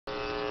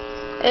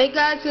Hey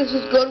guys, this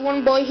is Good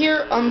One Boy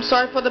here. I'm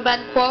sorry for the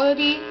bad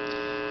quality.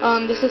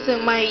 This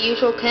isn't my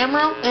usual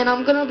camera, and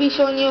I'm gonna be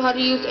showing you how to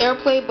use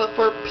AirPlay, but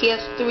for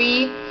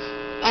PS3,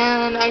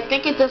 and I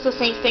think it does the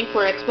same thing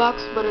for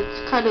Xbox, but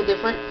it's kind of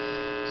different.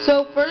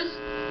 So first,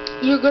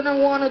 you're gonna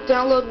want to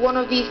download one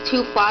of these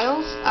two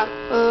files.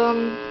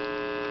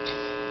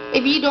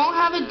 If you don't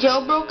have it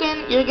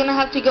jailbroken, you're gonna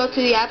have to go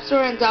to the App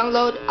Store and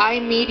download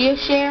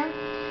imediashare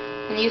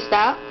and use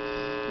that.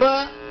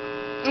 But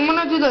I'm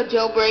gonna do the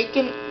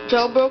jailbroken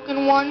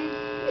one.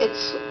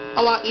 It's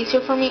a lot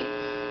easier for me.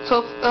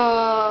 So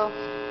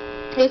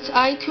it's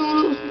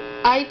iTunes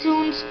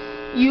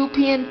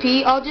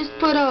UPnP. I'll just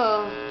put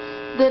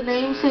the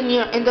names in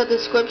the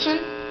description.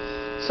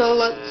 So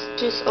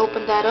let's just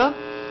open that up.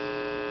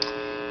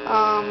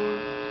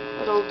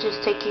 It'll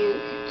just take you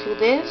to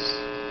this,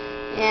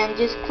 and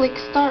just click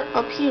start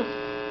up here.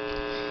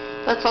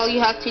 That's all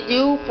you have to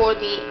do for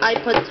the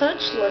iPod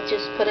Touch. Let's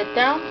just put it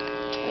down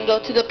and go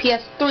to the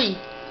PS3.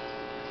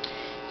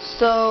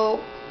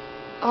 So,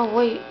 oh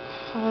wait,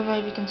 I don't know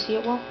if you can see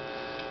it well.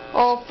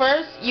 Oh,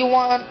 first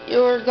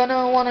you're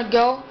gonna wanna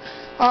go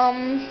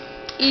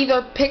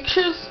either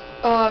pictures,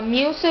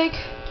 music,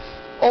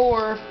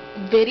 or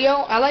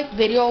video. I like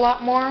video a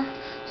lot more,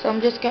 so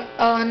I'm just gonna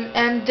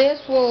and this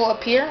will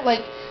appear.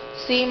 Like,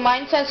 see,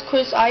 mine says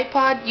Chris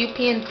iPod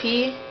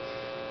UPnP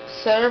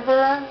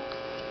server.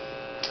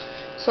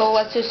 So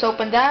let's just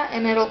open that,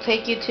 and it'll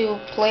take you to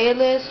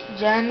playlist,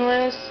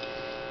 genres,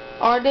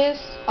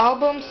 artists,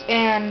 albums,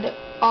 and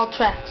all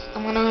tracks.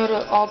 I'm gonna go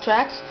to all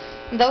tracks.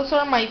 And those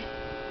are my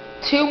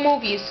two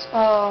movies.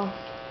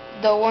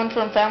 The one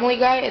from Family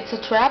Guy, It's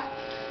a Trap,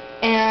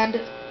 and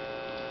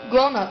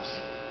Grown Ups.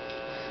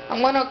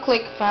 I'm gonna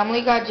click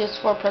Family Guy just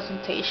for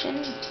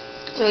presentation,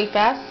 really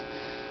fast,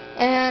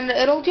 and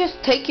it'll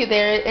just take you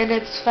there, and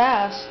it's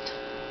fast.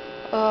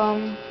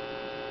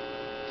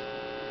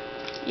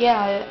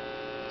 Yeah,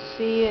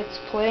 see, it's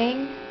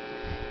playing,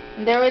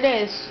 and there it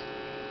is.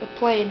 It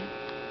played.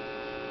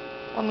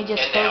 Let me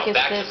just focus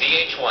back this. To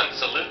VH1,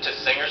 salute to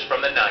singers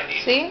from the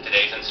 90s. See?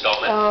 Today's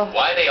installment,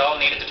 why they all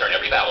needed to turn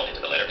every vowel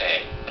into the letter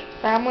A.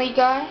 Family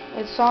Guy,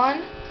 it's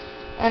on,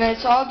 and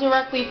it's all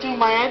directly through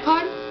my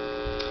iPod.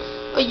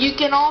 You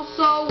can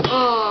also,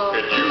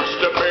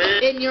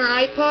 in your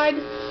iPod,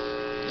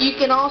 you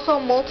can also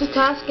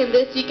multitask in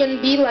this. You can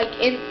be like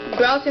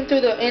browsing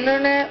through the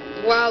internet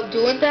while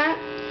doing that,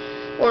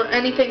 or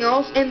anything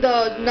else. In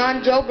the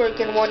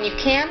non-jailbroken one, you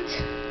can't.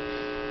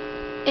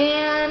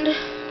 And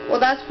well,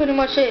 that's pretty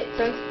much it.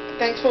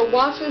 Thanks for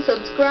watching.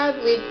 Subscribe,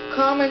 leave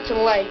comments,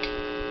 and like.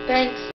 Thanks.